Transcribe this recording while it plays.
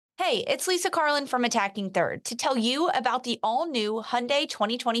Hey, it's Lisa Carlin from Attacking Third to tell you about the all-new Hyundai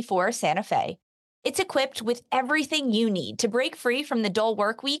 2024 Santa Fe. It's equipped with everything you need to break free from the dull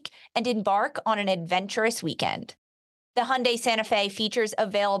work week and embark on an adventurous weekend. The Hyundai Santa Fe features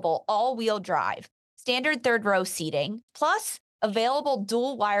available all-wheel drive, standard third-row seating, plus available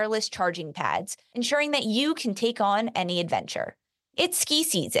dual wireless charging pads, ensuring that you can take on any adventure. It's ski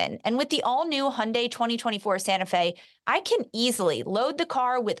season, and with the all-new Hyundai 2024 Santa Fe, I can easily load the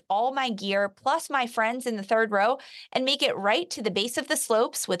car with all my gear plus my friends in the third row and make it right to the base of the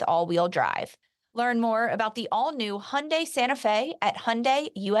slopes with all-wheel drive. Learn more about the all-new Hyundai Santa Fe at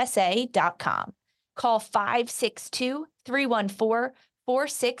HyundaiUSA.com. Call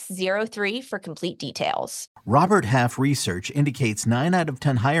 562-314-4603 for complete details. Robert Half research indicates 9 out of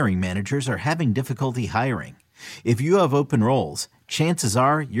 10 hiring managers are having difficulty hiring. If you have open roles, chances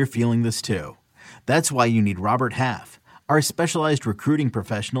are you're feeling this too. That's why you need Robert Half. Our specialized recruiting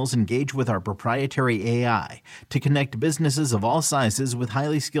professionals engage with our proprietary AI to connect businesses of all sizes with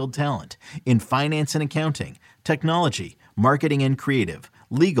highly skilled talent in finance and accounting, technology, marketing and creative,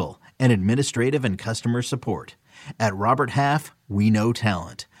 legal, and administrative and customer support. At Robert Half, we know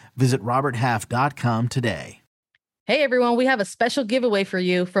talent. Visit roberthalf.com today. Hey everyone, we have a special giveaway for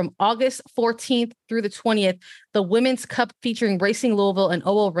you from August 14th through the 20th. The Women's Cup featuring Racing Louisville and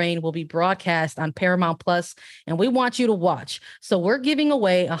OL Reign will be broadcast on Paramount Plus, and we want you to watch. So we're giving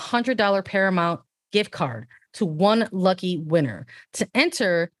away a $100 Paramount gift card to one lucky winner. To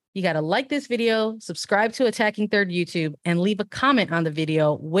enter, you got to like this video, subscribe to Attacking Third YouTube, and leave a comment on the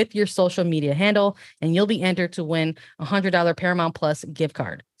video with your social media handle, and you'll be entered to win a $100 Paramount Plus gift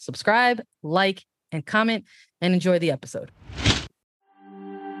card. Subscribe, like, and comment, and enjoy the episode.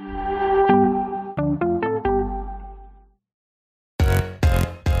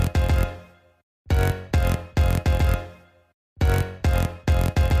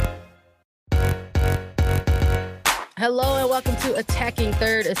 Hello and welcome to Attacking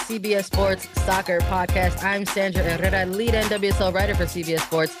Third, a CBS Sports soccer podcast. I'm Sandra Herrera, lead NWSL writer for CBS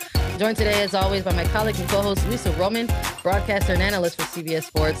Sports. Joined today, as always, by my colleague and co-host Lisa Roman, broadcaster and analyst for CBS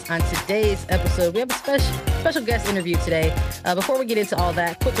Sports. On today's episode, we have a special guest interview today. Before we get into all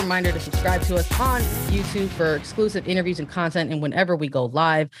that, quick reminder to subscribe to us on YouTube for exclusive interviews and content, and whenever we go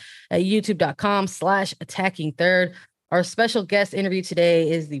live at youtube.com/Attacking Third. Our special guest interview today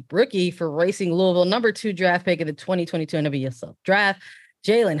is the rookie for Racing Louisville, number 2 draft pick of the 2022 NWSL draft,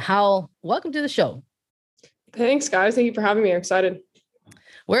 Jaelin Howell. Welcome to the show. Thanks, guys. Thank you for having me. I'm excited.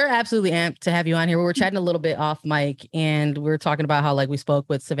 We're absolutely amped to have you on here. We were chatting a little bit off mic, and we were talking about how, we spoke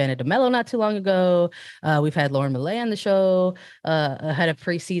with Savannah DeMello not too long ago. We've had Lauren Millay on the show ahead of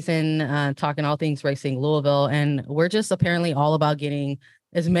preseason, talking all things Racing Louisville, and we're just apparently all about getting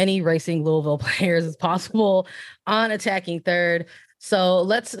as many Racing Louisville players as possible on Attacking Third. So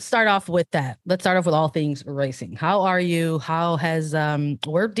let's start off with that. Let's start off with all things racing. How are you? How has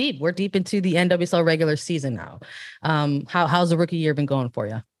we're deep into the NWSL regular season now. How's the rookie year been going for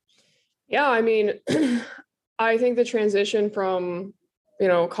you? Yeah, I mean, I think the transition from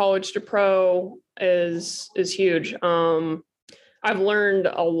college to pro is huge. I've learned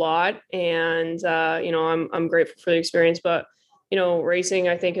a lot, and I'm grateful for the experience, but racing,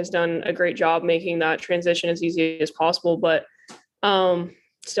 I think, has done a great job making that transition as easy as possible. But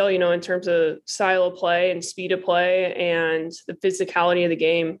still, in terms of style of play and speed of play and the physicality of the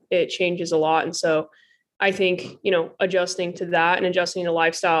game, it changes a lot. And so I think, adjusting to that and adjusting to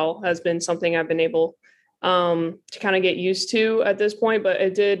lifestyle has been something I've been able to kind of get used to at this point. But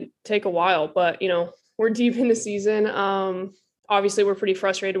it did take a while. But, we're deep in the season. Obviously, we're pretty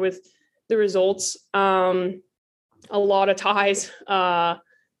frustrated with the results. A lot of ties, and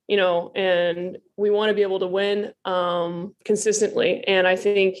we want to be able to win consistently. And I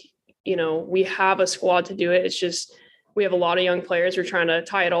think, we have a squad to do it. It's just, we have a lot of young players. We're trying to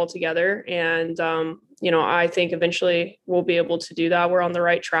tie it all together. And, I think eventually we'll be able to do that. We're on the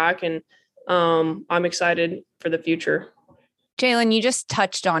right track, and I'm excited for the future. Jaelin, you just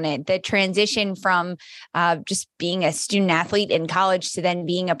touched on it, the transition from just being a student athlete in college to then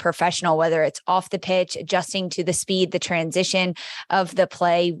being a professional, whether it's off the pitch, adjusting to the speed, the transition of the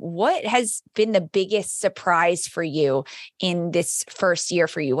play. What has been the biggest surprise for you in this first year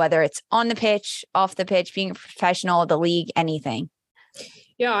for you, whether it's on the pitch, off the pitch, being a professional, the league, anything?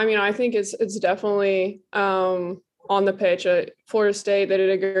 Yeah, I mean, I think it's definitely on the pitch at Florida State. They did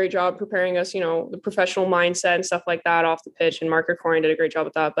a great job preparing us, the professional mindset and stuff like that off the pitch. And Mark Krikorian did a great job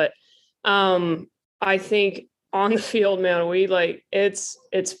with that. But I think on the field, man, it's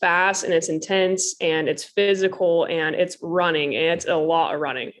fast and it's intense and it's physical and it's running and it's a lot of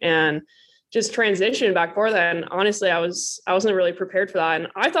running. And just transition back forth. And honestly, I wasn't really prepared for that. And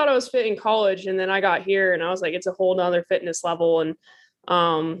I thought I was fit in college. And then I got here and I was like, it's a whole nother fitness level. And,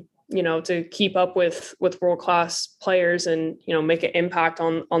 to keep up with world-class players and, make an impact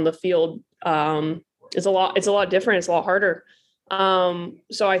on the field, it's a lot different. It's a lot harder.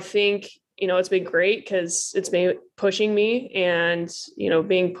 So I think, it's been great because it's been pushing me and,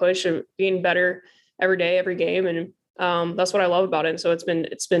 being pushed and being better every day, every game. And, that's what I love about it. And so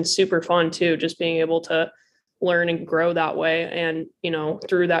it's been super fun too, just being able to learn and grow that way and,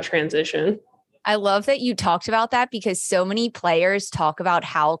 through that transition. I love that you talked about that because so many players talk about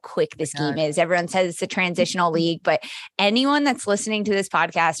how quick this game is. Everyone says it's a transitional league, but anyone that's listening to this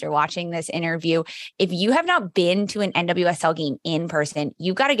podcast or watching this interview, if you have not been to an NWSL game in person,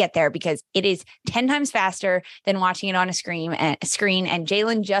 you got to get there because it is 10 times faster than watching it on a screen. And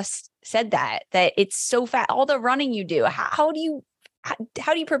Jaylin just said that it's so fast. All the running you do, how do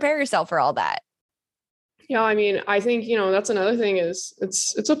you prepare yourself for all that? Yeah, I mean, I think, that's another thing is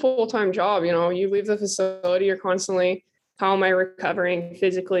it's a full-time job. You leave the facility, you're constantly, how am I recovering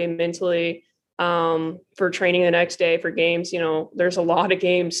physically and mentally for training the next day for games? There's a lot of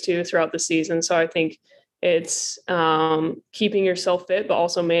games too throughout the season. So I think it's keeping yourself fit, but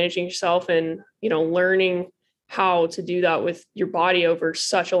also managing yourself and, learning how to do that with your body over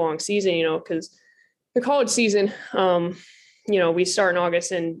such a long season, because the college season, we start in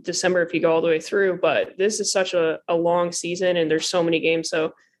August and December if you go all the way through, but this is such a long season and there's so many games.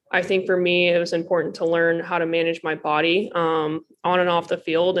 So I think for me, it was important to learn how to manage my body on and off the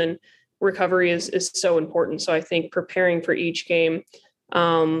field, and recovery is so important. So I think preparing for each game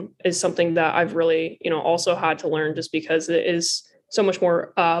is something that I've really, also had to learn just because it is so much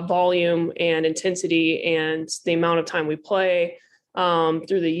more volume and intensity and the amount of time we play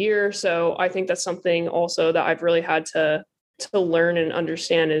through the year. So I think that's something also that I've really had to learn and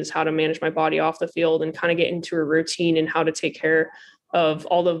understand is how to manage my body off the field and kind of get into a routine and how to take care of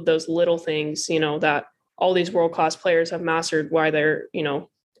all of those little things, that all these world-class players have mastered, why they're,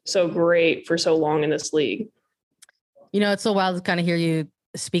 so great for so long in this league. It's so wild to kind of hear you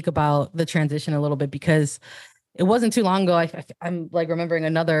speak about the transition a little bit because it wasn't too long ago. I'm like remembering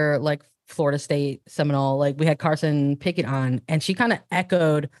another like Florida State Seminole, like we had Carson Pickett on and she kind of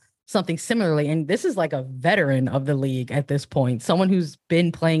echoed something similarly. And this is like a veteran of the league at this point, someone who's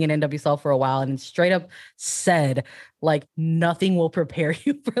been playing in NWSL for a while and straight up said, like, nothing will prepare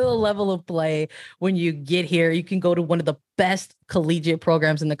you for the level of play when you get here. You can go to one of the best collegiate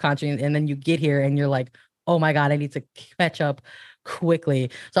programs in the country. And then you get here and you're like, oh my God, I need to catch up quickly.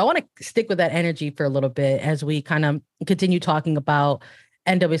 So I want to stick with that energy for a little bit as we kind of continue talking about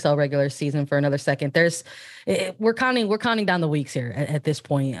NWSL regular season for another second. We're counting down the weeks here at this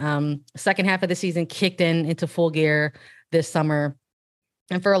point. Second half of the season kicked into full gear this summer.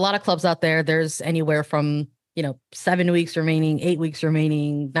 And for a lot of clubs out there, there's anywhere from, 7 weeks remaining, 8 weeks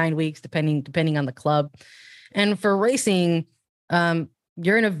remaining, 9 weeks, depending on the club. And for Racing,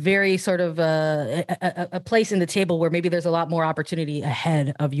 you're in a very sort of a place in the table where maybe there's a lot more opportunity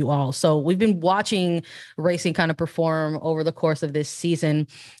ahead of you all. So we've been watching Racing kind of perform over the course of this season.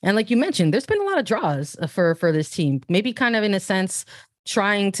 And like you mentioned, there's been a lot of draws for this team, maybe kind of in a sense,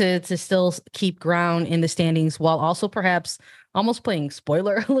 trying to still keep ground in the standings while also perhaps almost playing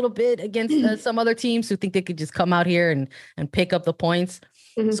spoiler a little bit against some other teams who think they could just come out here and pick up the points.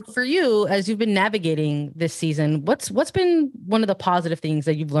 Mm-hmm. So for you, as you've been navigating this season, what's been one of the positive things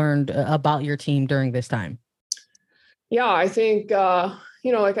that you've learned about your team during this time? Yeah, I think,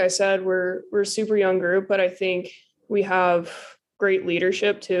 like I said, we're a super young group, but I think we have great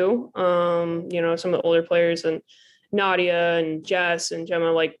leadership too. Some of the older players and Nadia and Jess and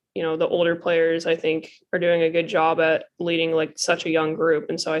Gemma, the older players, I think are doing a good job at leading like such a young group.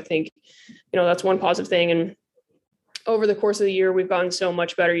 And so I think, that's one positive thing. And over the course of the year, we've gotten so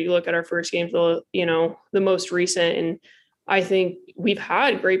much better. You look at our first games, the most recent, and I think we've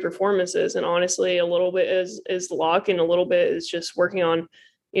had great performances. And honestly, a little bit is luck, and a little bit is just working on,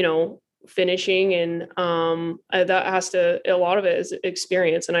 finishing. And that a lot of it is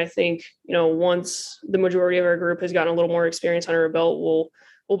experience. And I think, once the majority of our group has gotten a little more experience under our belt,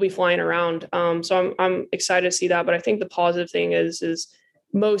 we'll be flying around. So I'm excited to see that. But I think the positive thing is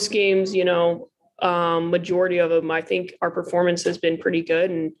most games, majority of them, I think our performance has been pretty good.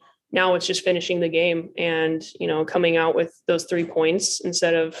 And now it's just finishing the game and, coming out with those 3 points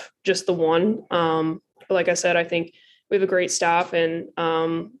instead of just the one. But like I said, I think we have a great staff and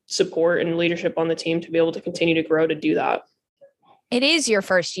support and leadership on the team to be able to continue to grow to do that. It is your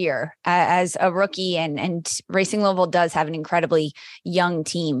first year as a rookie, and Racing Louisville does have an incredibly young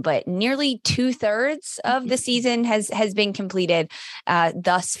team, but nearly 2/3 of the season has been completed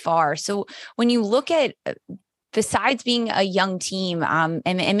thus far. So when you look at, besides being a young team,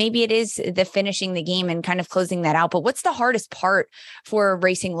 and maybe it is the finishing the game and kind of closing that out, but what's the hardest part for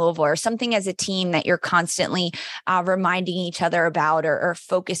Racing Louisville, or something as a team that you're constantly reminding each other about or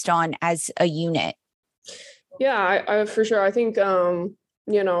focused on as a unit? Yeah, I for sure. I think,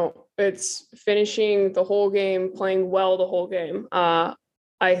 it's finishing the whole game, playing well the whole game. I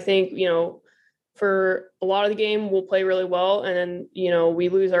think, for a lot of the game, we'll play really well. And then, we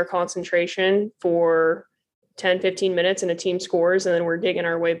lose our concentration for 10, 15 minutes and a team scores, and then we're digging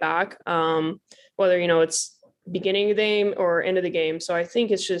our way back. Whether, it's beginning of the game or end of the game. So I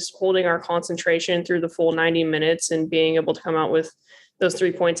think it's just holding our concentration through the full 90 minutes and being able to come out with those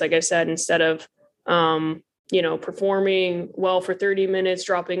 3 points, like I said, instead of, performing well for 30 minutes,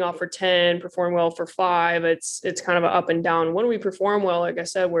 dropping off for 10, perform well for 5. It's kind of an up and down. When we perform well, like I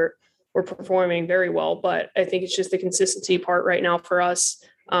said, we're performing very well, but I think it's just the consistency part right now for us,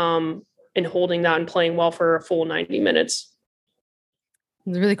 in holding that and playing well for a full 90 minutes.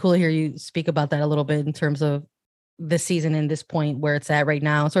 It's really cool to hear you speak about that a little bit in terms of this season and this point where it's at right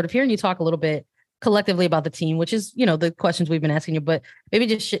now. Sort of hearing you talk a little bit collectively about the team, which is, the questions we've been asking you, but maybe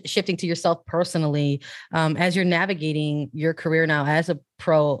just shifting to yourself personally, as you're navigating your career now as a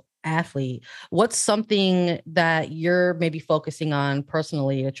pro athlete, what's something that you're maybe focusing on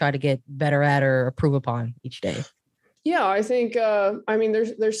personally to try to get better at or improve upon each day? Yeah, I think,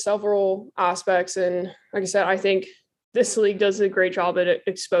 there's several aspects. And like I said, I think this league does a great job at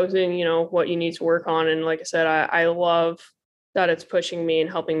exposing, what you need to work on. And like I said, I love that it's pushing me and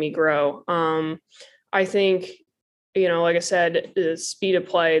helping me grow. I think, like I said, the speed of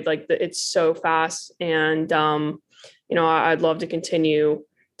play, it's so fast. And, I'd love to continue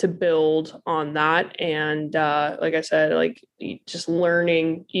to build on that. And like I said, just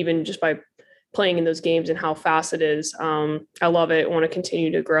learning, even just by playing in those games and how fast it is. I love it. I want to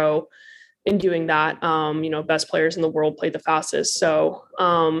continue to grow in doing that. Best players in the world play the fastest. So,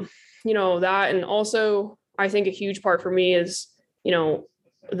 that, and also I think a huge part for me is,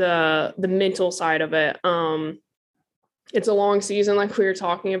 the mental side of it. It's a long season, like we were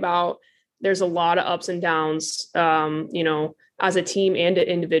talking about. There's a lot of ups and downs, as a team and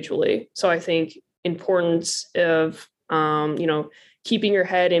individually. So I think importance of, keeping your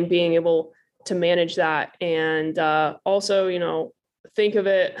head and being able to manage that. And also, think of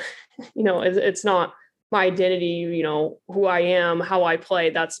it, it's not my identity, who I am, how I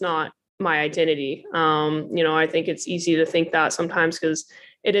play. That's not my identity. I think it's easy to think that sometimes because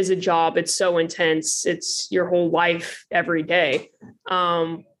it is a job. It's so intense. It's your whole life every day.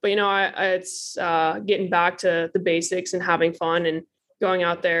 It's getting back to the basics and having fun and going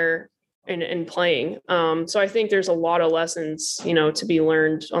out there and playing. So I think there's a lot of lessons, to be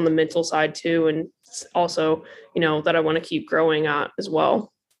learned on the mental side too. And also, that I want to keep growing at as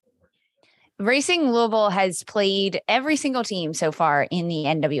well. Racing Louisville has played every single team so far in the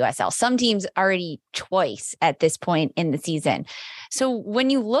NWSL. Some teams already twice at this point in the season. So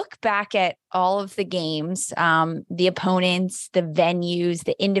when you look back at all of the games, the opponents, the venues,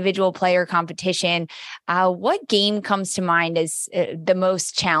 the individual player competition, what game comes to mind as the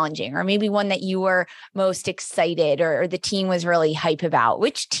most challenging, or maybe one that you were most excited or the team was really hype about?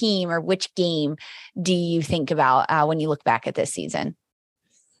 Which team or which game do you think about when you look back at this season?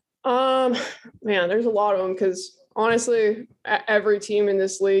 There's a lot of them, because honestly, every team in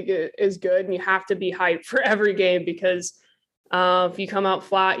this league is good, and you have to be hyped for every game, because if you come out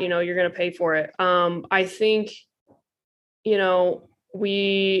flat, you're going to pay for it. I think,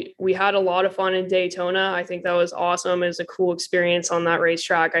 we had a lot of fun in Daytona. I think that was awesome. It was a cool experience on that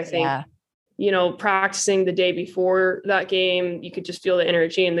racetrack. I think, practicing the day before that game, you could just feel the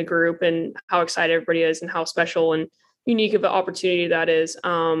energy in the group and how excited everybody is and how special and unique of an opportunity that is.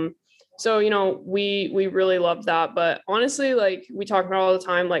 So, we really loved that. But honestly, we talk about all the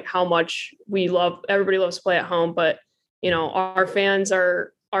time, how much everybody loves to play at home, but, our fans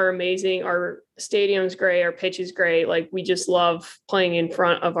are amazing. Our stadium's great. Our pitch is great. We just love playing in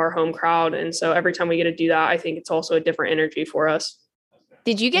front of our home crowd. And so every time we get to do that, I think it's also a different energy for us.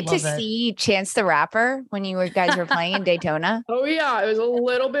 Did you get to see Chance the Rapper when you guys were playing in Daytona? Oh yeah. It was a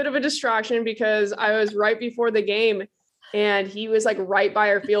little bit of a distraction because I was right before the game and he was right by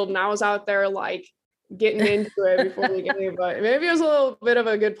our field, and I was out there getting into it before the game, but maybe it was a little bit of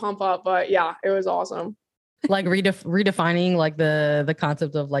a good pump up, but yeah, it was awesome. like redefining like the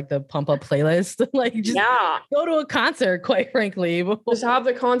concept of like the pump up playlist. Like just go to a concert, quite frankly. Just have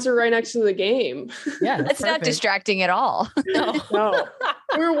the concert right next to the game. Yeah, that's not distracting at all. No.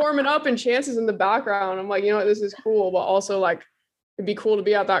 We were warming up and Chance's in the background. I'm like, you know what, this is cool, but also like it'd be cool to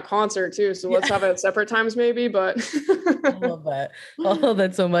be at that concert too. So let's have it at separate times maybe, but I love that. I love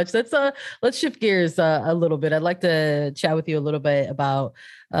that so much. Let's shift gears a little bit. I'd like to chat with you a little bit about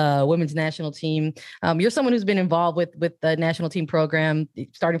women's national team. You're someone who's been involved with the national team program,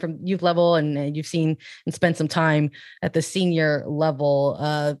 starting from youth level, and you've seen and spent some time at the senior level.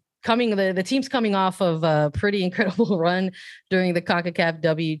 The team's coming off of a pretty incredible run during the CONCACAF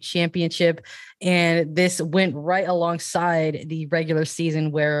W Championship. And this went right alongside the regular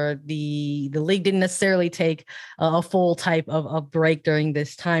season where the league didn't necessarily take a full type of break during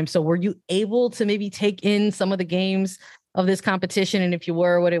this time. So were you able to maybe take in some of the games of this competition? And if you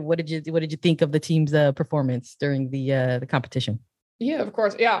were, what did you think of the team's performance during the competition? Yeah, of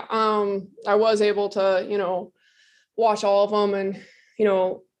course. Yeah. I was able to, watch all of them, and,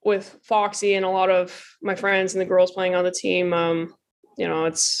 with Foxy and a lot of my friends and the girls playing on the team, it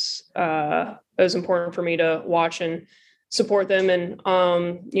was important for me to watch and support them. And,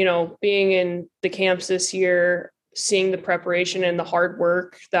 being in the camps this year, seeing the preparation and the hard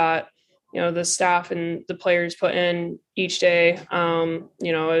work that, the staff and the players put in each day,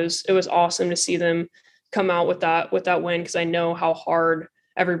 it was awesome to see them come out with that win, because I know how hard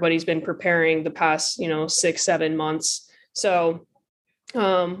everybody's been preparing the past, 6-7 months. So,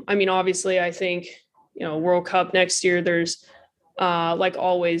 obviously I think, World Cup next year, there's like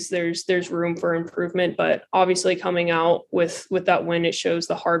always, there's room for improvement, but obviously coming out with that win, it shows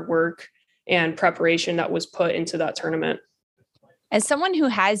the hard work and preparation that was put into that tournament. As someone who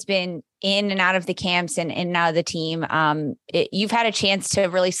has been in and out of the camps and in and out of the team, you've had a chance to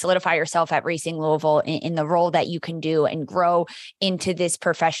really solidify yourself at Racing Louisville in the role that you can do and grow into this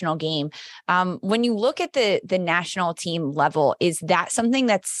professional game. When you look at the national team level, is that something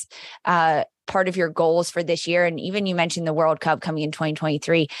that's part of your goals for this year? And even you mentioned the World Cup coming in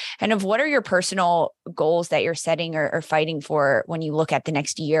 2023. And what are your personal goals that you're setting or fighting for when you look at the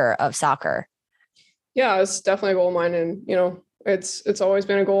next year of soccer? Yeah, it's definitely a goal of mine. And, it's always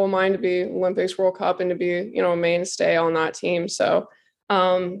been a goal of mine to be Olympics, World Cup, and to be, a mainstay on that team. So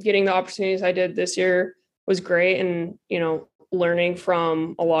getting the opportunities I did this year was great. And, learning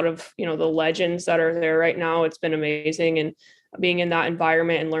from a lot of, the legends that are there right now, it's been amazing. And being in that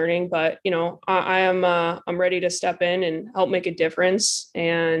environment and learning, but, I'm ready to step in and help make a difference.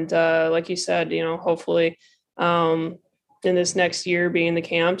 And like you said, hopefully in this next year being in the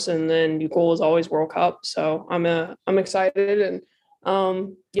camps, and then your goal is always World Cup. So I'm excited. And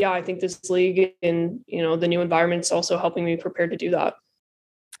I think this league and, the new environment's also helping me prepare to do that.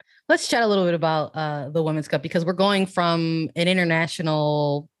 Let's chat a little bit about the Women's Cup, because we're going from an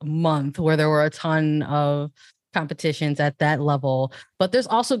international month where there were a ton of competitions at that level, but there's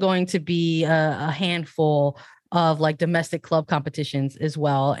also going to be a handful of like domestic club competitions as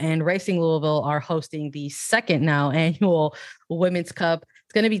well. And Racing Louisville are hosting the second now annual Women's Cup.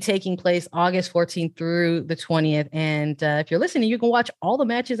 It's going to be taking place August 14th through the 20th. And if you're listening, you can watch all the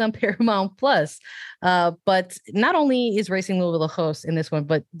matches on Paramount Plus. But not only is Racing Louisville the host in this one,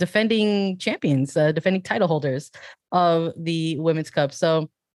 but defending champions, defending title holders of the Women's Cup. So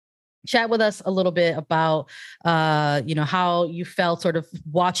chat with us a little bit about, how you felt sort of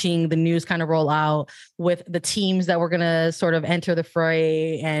watching the news kind of roll out with the teams that were going to sort of enter the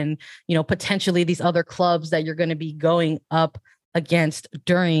fray, and, potentially these other clubs that you're going to be going up against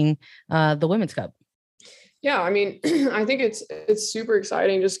during the Women's Cup. Yeah, I think it's super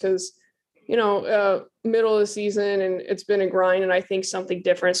exciting just because, middle of the season, and it's been a grind, and I think something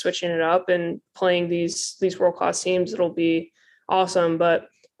different, switching it up and playing these world-class teams, it'll be awesome. But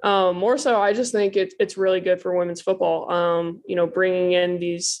more so, I just think it's really good for women's football. Bringing in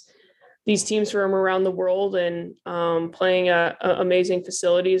these teams from around the world and playing at amazing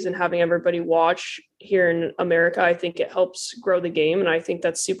facilities and having everybody watch here in America, I think it helps grow the game. And I think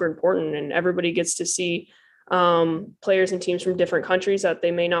that's super important. And everybody gets to see players and teams from different countries that they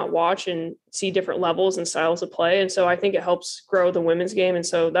may not watch, and see different levels and styles of play. And so I think it helps grow the women's game. And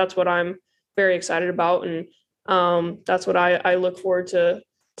so that's what I'm very excited about. And that's what I look forward to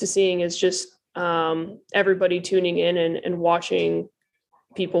seeing, is just everybody tuning in and watching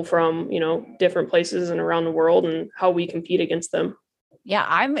people from, different places and around the world, and how we compete against them. Yeah,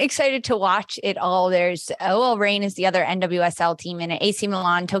 I'm excited to watch it all. There's OL Reign is the other NWSL team in it, AC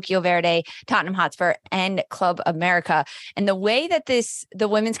Milan, Tokyo Verde, Tottenham Hotspur, and Club America. And the way that the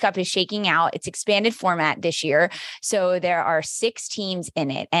Women's Cup is shaking out, it's expanded format this year. So there are 6 teams in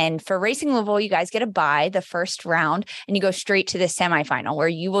it. And for Racing Louisville, you guys get a bye the first round and you go straight to the semifinal where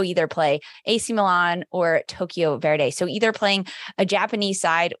you will either play AC Milan or Tokyo Verde. So either playing a Japanese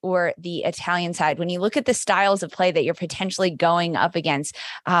side or the Italian side. When you look at the styles of play that you're potentially going up against,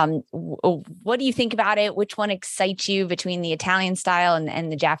 what do you think about it? Which one excites you between the Italian style and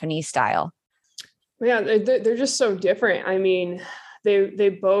the Japanese style? Yeah, they're just so different. I mean, they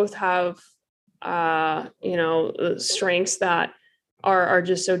both have, strengths that are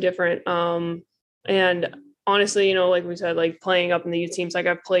just so different. And honestly, like we said, like playing up in the youth teams, like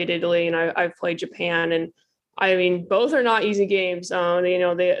I've played Italy and I've played Japan, and I mean, both are not easy games.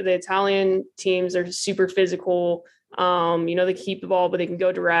 The Italian teams are super physical. They keep the ball, but they can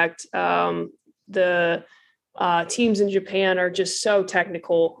go direct. The teams in Japan are just so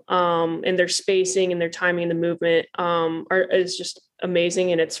technical, and their spacing and their timing and the movement is just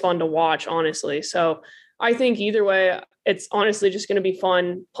amazing, and it's fun to watch, honestly. So I think either way, it's honestly just going to be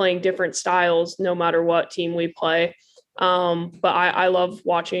fun playing different styles, no matter what team we play. But I love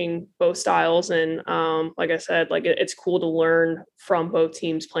watching both styles, and like I said, like it's cool to learn from both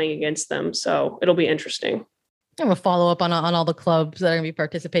teams playing against them. So it'll be interesting. I'm going to follow up on all the clubs that are going to be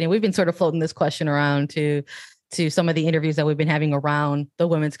participating. We've been sort of floating this question around to some of the interviews that we've been having around the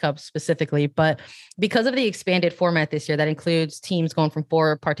Women's Cup specifically. But because of the expanded format this year, that includes teams going from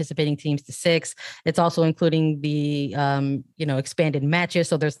 4 participating teams to 6. It's also including the, expanded matches.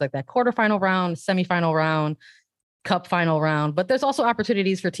 So there's like that quarterfinal round, semifinal round, cup final round, but there's also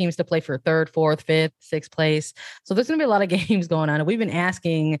opportunities for teams to play for 3rd, 4th, 5th, 6th place. So there's going to be a lot of games going on. And we've been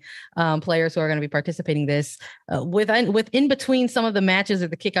asking players who are going to be participating this within between some of the matches or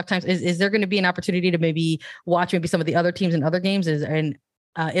the kickoff times, is there going to be an opportunity to maybe watch maybe some of the other teams in other games?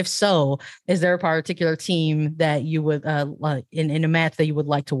 If so, is there a particular team that you would in a match that you would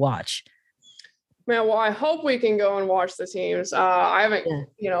like to watch? Man, well, I hope we can go and watch the teams. I haven't,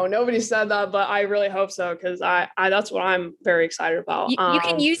 nobody said that, but I really hope so, because I that's what I'm very excited about. You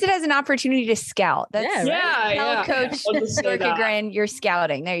can use it as an opportunity to scout. That's Coach Dorka Grin, you're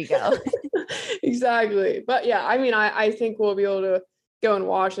scouting. There you go. Exactly. But yeah, I mean, I think we'll be able to go and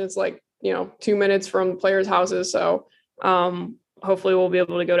watch. And it's like, 2 minutes from the players' houses. So hopefully we'll be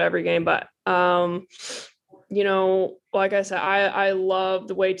able to go to every game. But like I said, I love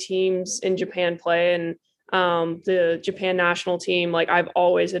the way teams in Japan play, and the Japan national team, like I've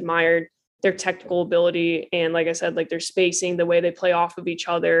always admired their technical ability. And like I said, like their spacing, the way they play off of each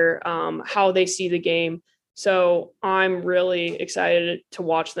other, how they see the game. So I'm really excited to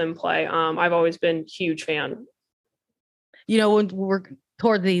watch them play. I've always been a huge fan. When we're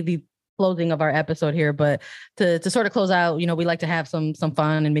toward the closing of our episode here, but to sort of close out, we like to have some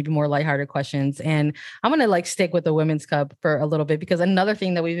fun and maybe more lighthearted questions. And I'm going to stick with the Women's Cup for a little bit, because another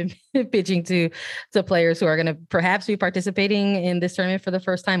thing that we've been pitching to players who are going to perhaps be participating in this tournament for the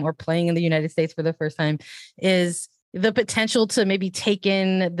first time or playing in the United States for the first time is the potential to maybe take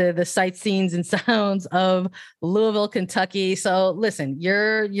in the sight scenes and sounds of Louisville, Kentucky. So listen,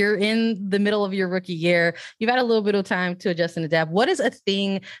 you're in the middle of your rookie year. You've had a little bit of time to adjust and adapt. What is a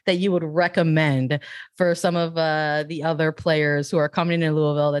thing that you would recommend for some of the other players who are coming into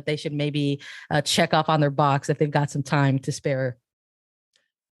Louisville that they should maybe check off on their box if they've got some time to spare?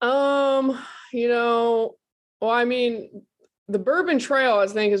 Well, I mean, the Bourbon Trail, I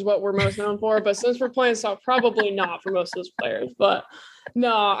think, is what we're most known for. But since we're playing South, probably not for most of those players. But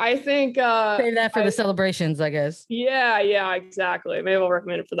no, I think save that for the celebrations, I guess. Yeah, exactly. Maybe I'll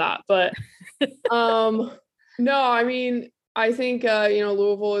recommend it for that. But no, I mean, I think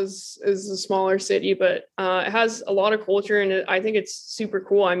Louisville is a smaller city, but it has a lot of culture, and I think it's super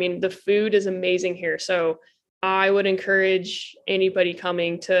cool. I mean, the food is amazing here, so I would encourage anybody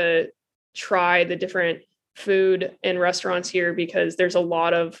coming to try the different food and restaurants here, because there's a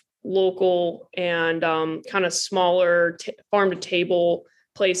lot of local and kind of smaller farm to table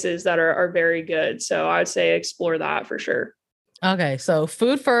places that are very good. So I'd say explore that for sure. Okay, so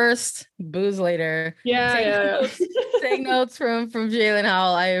food first, booze later. Yeah. Take notes from Jaelin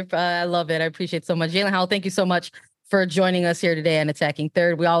Howell. I love it. I appreciate it so much. Jaelin Howell, thank you so much for joining us here today on Attacking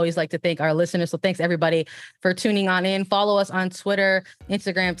Third. We always like to thank our listeners. So thanks everybody for tuning on in. Follow us on Twitter,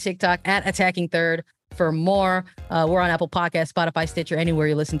 Instagram, TikTok at Attacking Third for more. We're on Apple Podcasts, Spotify, Stitcher, anywhere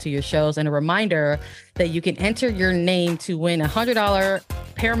you listen to your shows. And a reminder that you can enter your name to win a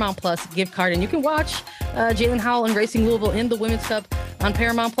 $100 Paramount Plus gift card. And you can watch Jaelin Howell and Racing Louisville in the Women's Cup on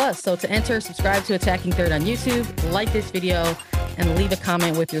Paramount Plus. So to enter, subscribe to Attacking Third on YouTube, like this video, and leave a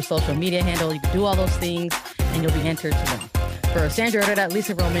comment with your social media handle. You can do all those things, and you'll be entered to win. For Sandra Herrera,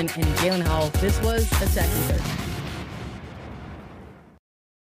 Lisa Roman, and Jalen Howell, this was Attacking Third.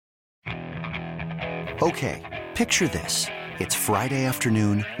 Okay, picture this. It's Friday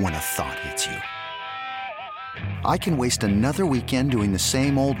afternoon when a thought hits you. I can waste another weekend doing the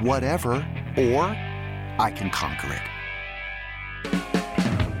same old whatever, or I can conquer it.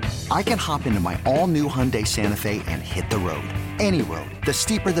 I can hop into my all-new Hyundai Santa Fe and hit the road. Any road. The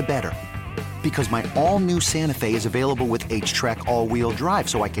steeper, the better. Because my all-new Santa Fe is available with H-Track all-wheel drive,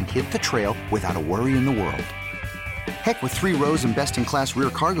 so I can hit the trail without a worry in the world. Heck, with 3 rows and best-in-class rear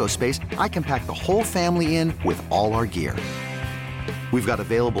cargo space, I can pack the whole family in with all our gear. We've got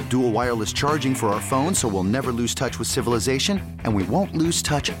available dual wireless charging for our phones, so we'll never lose touch with civilization, and we won't lose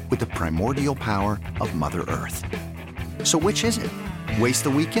touch with the primordial power of Mother Earth. So which is it? Waste the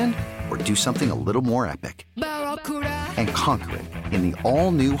weekend or do something a little more epic? And conquer it in the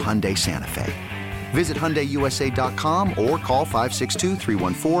all-new Hyundai Santa Fe. Visit HyundaiUSA.com or call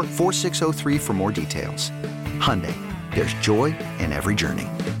 562-314-4603 for more details. Hyundai, there's joy in every journey.